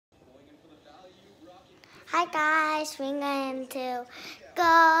Hi guys, we're going to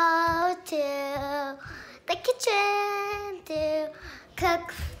go to the kitchen to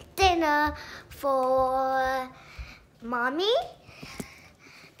cook dinner for mommy.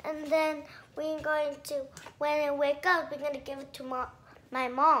 And then we're going to, when I wake up, we're going to give it to my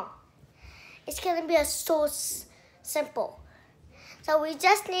mom. It's going to be so simple. So we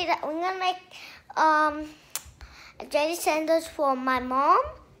just need, we're going to make a jelly sandwich for my mom.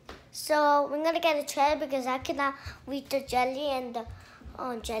 So we're gonna get a tray because I cannot reach the jelly and the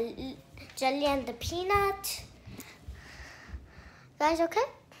jelly and the peanut. Guys, okay?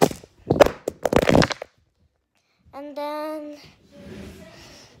 And then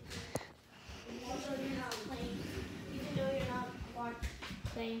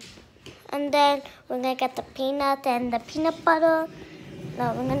we're gonna get the peanut and the peanut butter.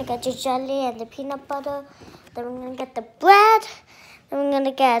 No, we're gonna get the jelly and the peanut butter. Then we're gonna get the bread. And we're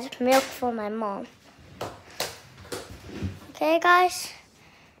gonna get milk for my mom. Okay, guys?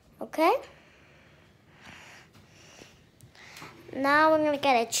 Okay? Now we're gonna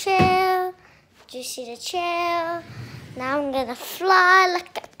get a chair. Do you see the chair? Now I'm gonna fly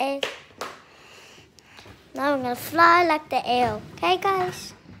like the air. Now I'm gonna fly like the air. Okay,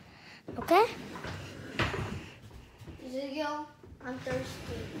 guys? Okay? Ezekiel, I'm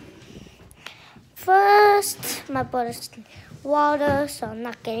thirsty. First, my brother's water, so I'm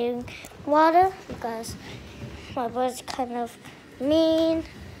not getting water because my brother's kind of mean.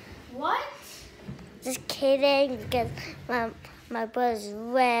 What? Just kidding, because my brother's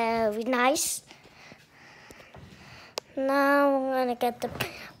very nice. Now I'm gonna get the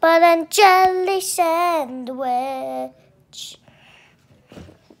butter and jelly sandwich.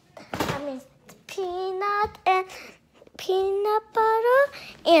 I mean, peanut and peanut butter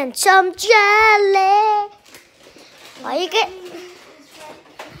and some jelly. Why you get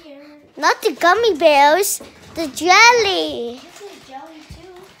not the gummy bears, the jelly. It's jelly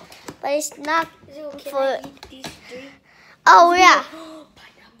too. But it's not Can for. I eat these three? Oh yeah,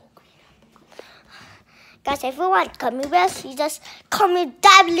 Pineapple, green. guys. If you want gummy bears, you just comment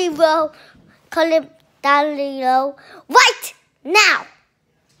down below. Comment down below right now.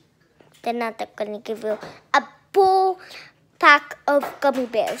 They're not gonna give you a full pack of gummy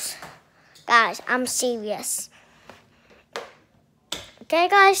bears, guys. I'm serious. Okay,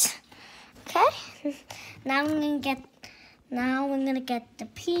 guys. Okay. Now we're gonna get the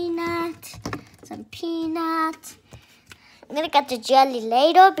peanut, some peanut. I'm gonna get the jelly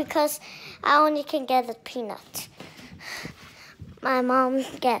later because I only can get the peanut. My mom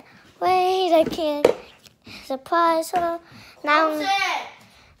get. Wait, I can't surprise her.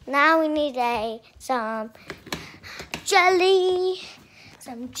 Now we need some jelly.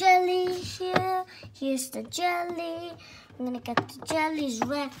 Some jelly here. Here's the jelly. I'm gonna get the jellies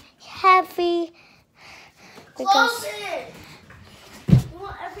very heavy. Close it! You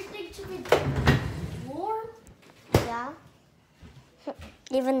want everything to be warm? Yeah.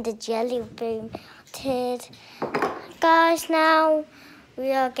 Even the jelly will be melted. Guys, now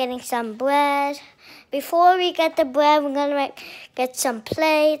we are getting some bread. Before we get the bread, we're gonna get some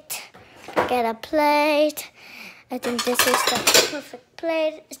plate. Get a plate. I think this is the perfect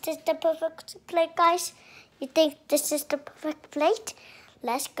plate. Is this the perfect plate, guys? You think this is the perfect plate?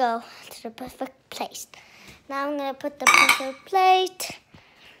 Let's go to the perfect place. Now I'm gonna put the perfect plate.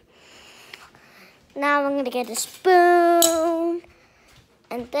 Now I'm gonna get a spoon.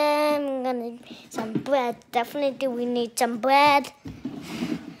 And then I'm gonna need some bread. Definitely we need some bread.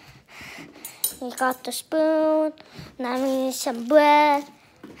 We got the spoon. Now we need some bread.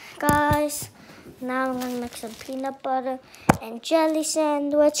 Guys. Now I'm gonna make some peanut butter and jelly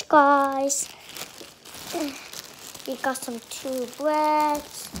sandwich, guys. We got some 2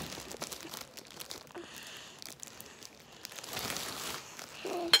 breads.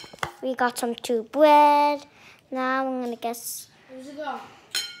 We got some 2 bread. Now I'm gonna get. Where's it go?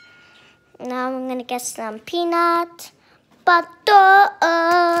 Now I'm gonna get some peanut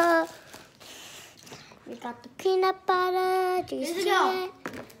butter. We got the peanut butter. Do you Where's it see go? it?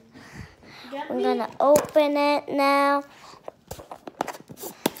 We're gonna open it now.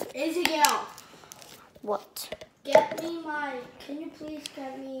 Ezekiel, What? get me my. Can you please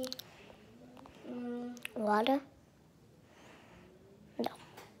get me Water? No.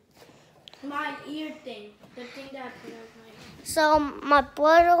 my ear thing? The thing that I put on my. So my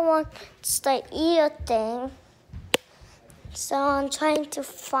brother wants the ear thing. So I'm trying to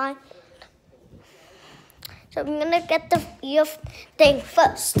find. So I'm gonna get the ear thing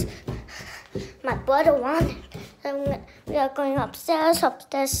first. My brother wanted. So we are going upstairs.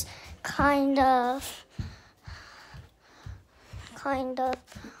 Upstairs, kind of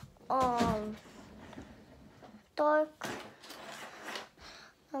dark.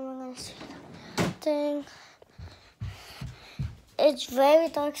 And we're gonna see the thing. It's very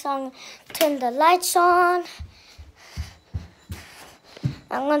dark, so I'm gonna turn the lights on.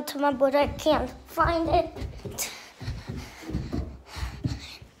 I'm going to my board. I can't find it.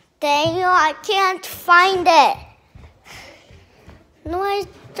 Daniel, I can't find it. No, I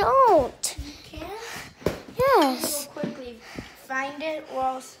don't. You can? Yes. Go quickly find it, or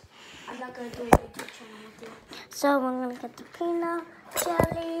else I'm not gonna do a YouTube channel with you. So we're going to get the peanut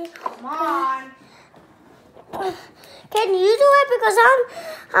jelly. Come on. Can you do it? Because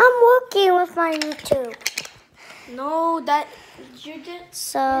I'm working with my YouTube. No, that you did.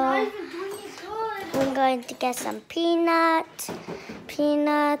 So You're not even doing it good. I'm going to get some peanut.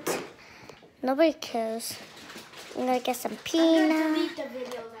 Nobody cares. I'm going to get some I'm gonna peanut. delete the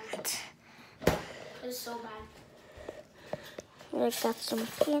video then. It's so bad. We got some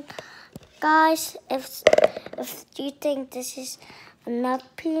peanut. Guys, if you think this is enough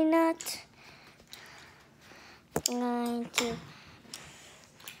peanut, I'm going to.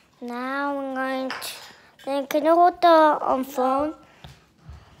 Now I'm going to. Then can you hold the phone?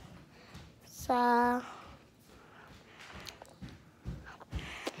 So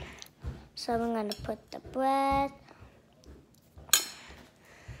I'm gonna put the bread.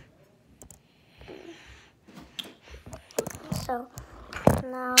 So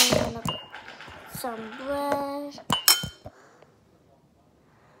now I'm gonna put some bread.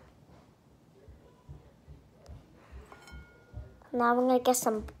 Now we're gonna get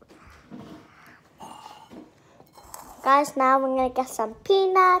some. Guys, now we're gonna get some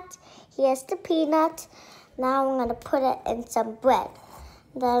peanut. Here's the peanut. Now we're gonna put it in some bread.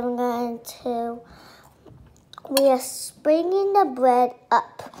 Then we are springing the bread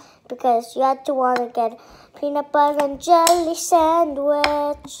up because you have to want to get peanut butter and jelly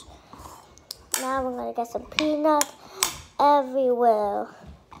sandwich. Now we're gonna get some peanut everywhere.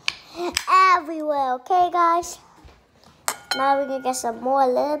 Everywhere, okay guys? Now we're gonna get some more, a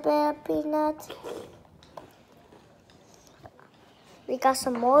little bit of peanut. We got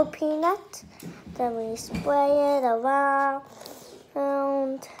some more peanut. Then we spray it around.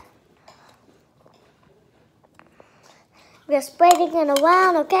 We're spreading it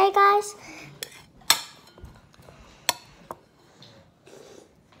around, okay guys?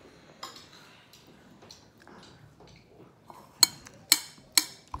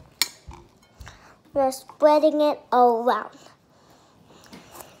 We're spreading it around.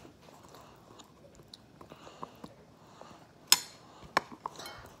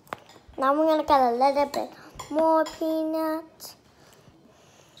 Now we're gonna get a little bit more peanut.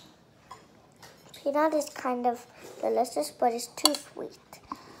 Peanut is kind of delicious, but it's too sweet.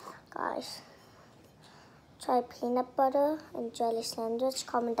 Guys, try peanut butter and jelly sandwich.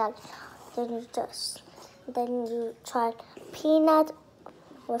 Comment down. Then you try peanut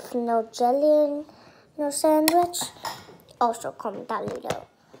with no jelly and no sandwich. Also comment down below.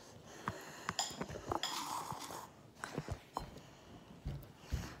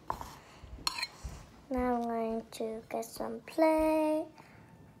 Now I'm going to get some plate,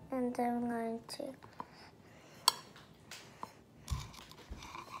 and then I'm going to.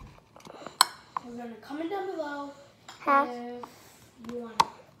 We're gonna comment down below Have if you want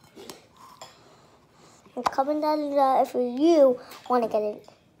it. and comment down below if you want to get it.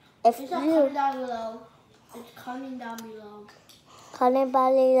 If It's not you comment down below. It's coming down below. comment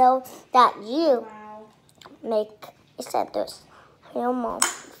down below that you Wow. make a sandwich for your mom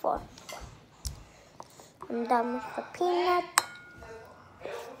before. I'm done with the peanut.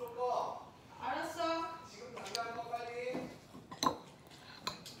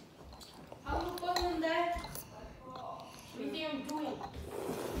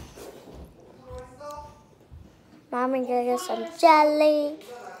 Now I'm gonna get some jelly.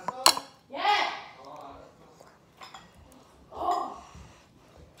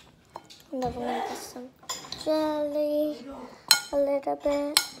 And then I'm gonna get some jelly, a little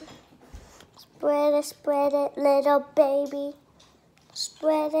bit. Spread it, little baby.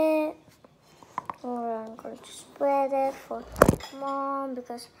 Spread it. Or I'm going to spread it for mom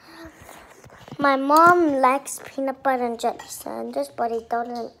because my mom likes peanut butter and jelly sandwich, but he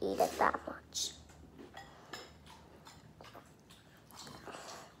doesn't eat it that much.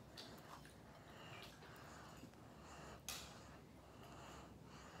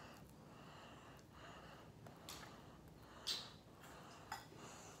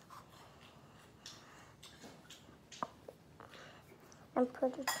 And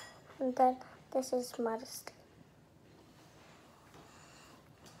put it, and then this is Mother's Day.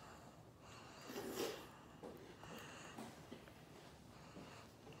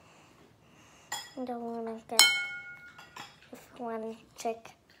 And then we're gonna get want to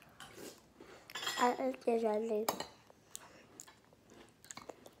check out the jelly.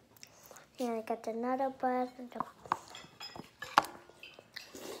 And I got another bread.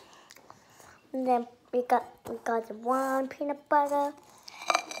 And then we got one peanut butter.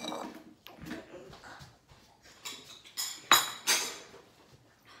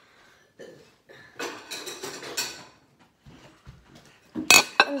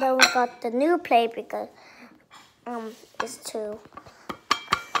 And then we got the new plate because it's too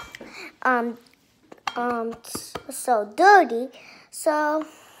so dirty. So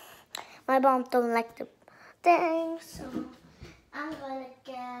my mom don't like the thing. So I'm gonna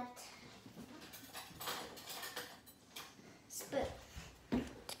get spoon to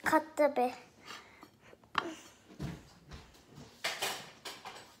cut the bit.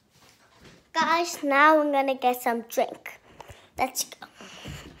 Guys, now I'm gonna get some drink. Let's go.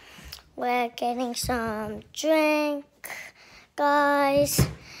 We're getting some drink, guys.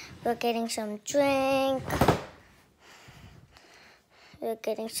 We're getting some drink. We're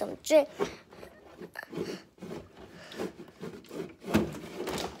getting some drink.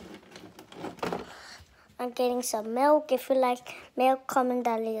 I'm getting some milk. If you like milk, comment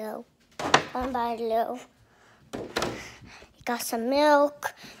down below. Comment down below. You got some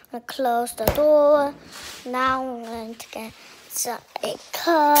milk. I'm gonna close the door. Now I'm going to get a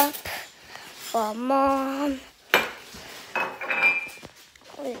cup for Mom.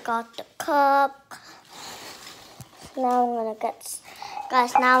 We got the cup. Now I'm gonna get,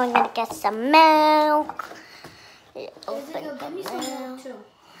 guys. Now I'm gonna get some milk. Open the milk.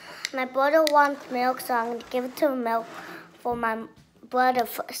 My brother wants milk, so I'm gonna give it to milk for my brother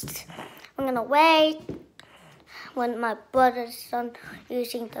first. I'm gonna wait when my brother's done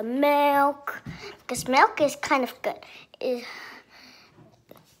using the milk, because milk is kind of good. It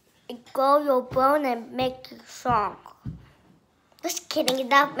grows your bone and make you strong. Just kidding, it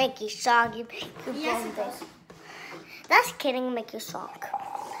doesn't make you strong. You make your bone big. That's kidding, make you strong.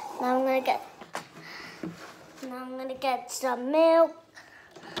 Now I'm gonna get some milk.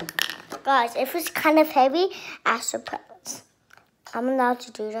 Guys, if it's kind of heavy, ask your parents. I'm allowed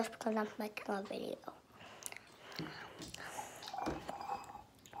to do this because I'm making a video.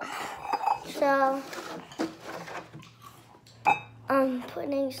 So I'm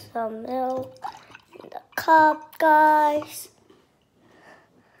putting some milk in the cup, guys.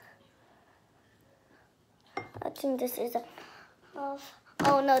 I think this is enough.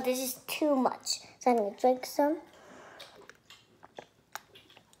 Oh no, this is too much. So I'm gonna drink some.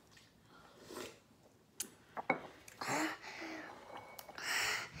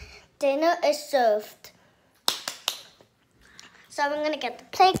 Dinner is served. So I'm gonna get the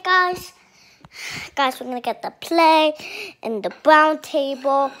plate, guys. Guys, we're gonna get the plate and the brown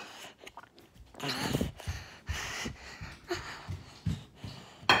table.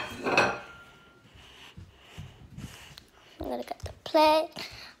 I'm gonna get the plate.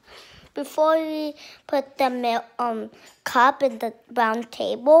 Before we put the milk cup in the brown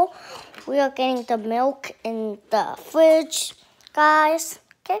table, we are getting the milk in the fridge, guys.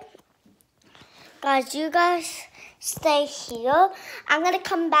 Okay, guys, you guys stay here. I'm gonna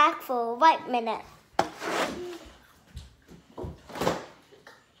come back for a right minute.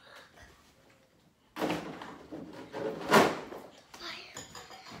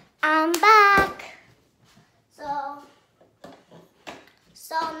 I'm back.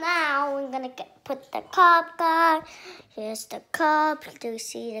 So now we're gonna put the cup, guys. Here's the cup. Do you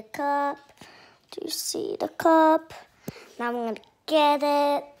see the cup? Do you see the cup? Now I'm gonna get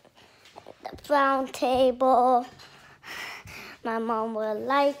it. The brown table. My mom will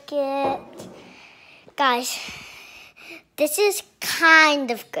like it. Guys, this is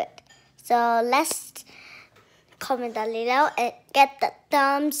kind of good. So let's comment down below and get the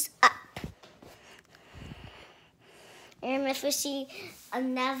thumbs up. And if you see a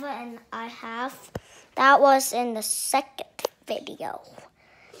never and I have, that was in the second video.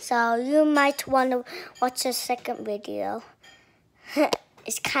 So you might want to watch the second video.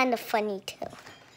 It's kind of funny too.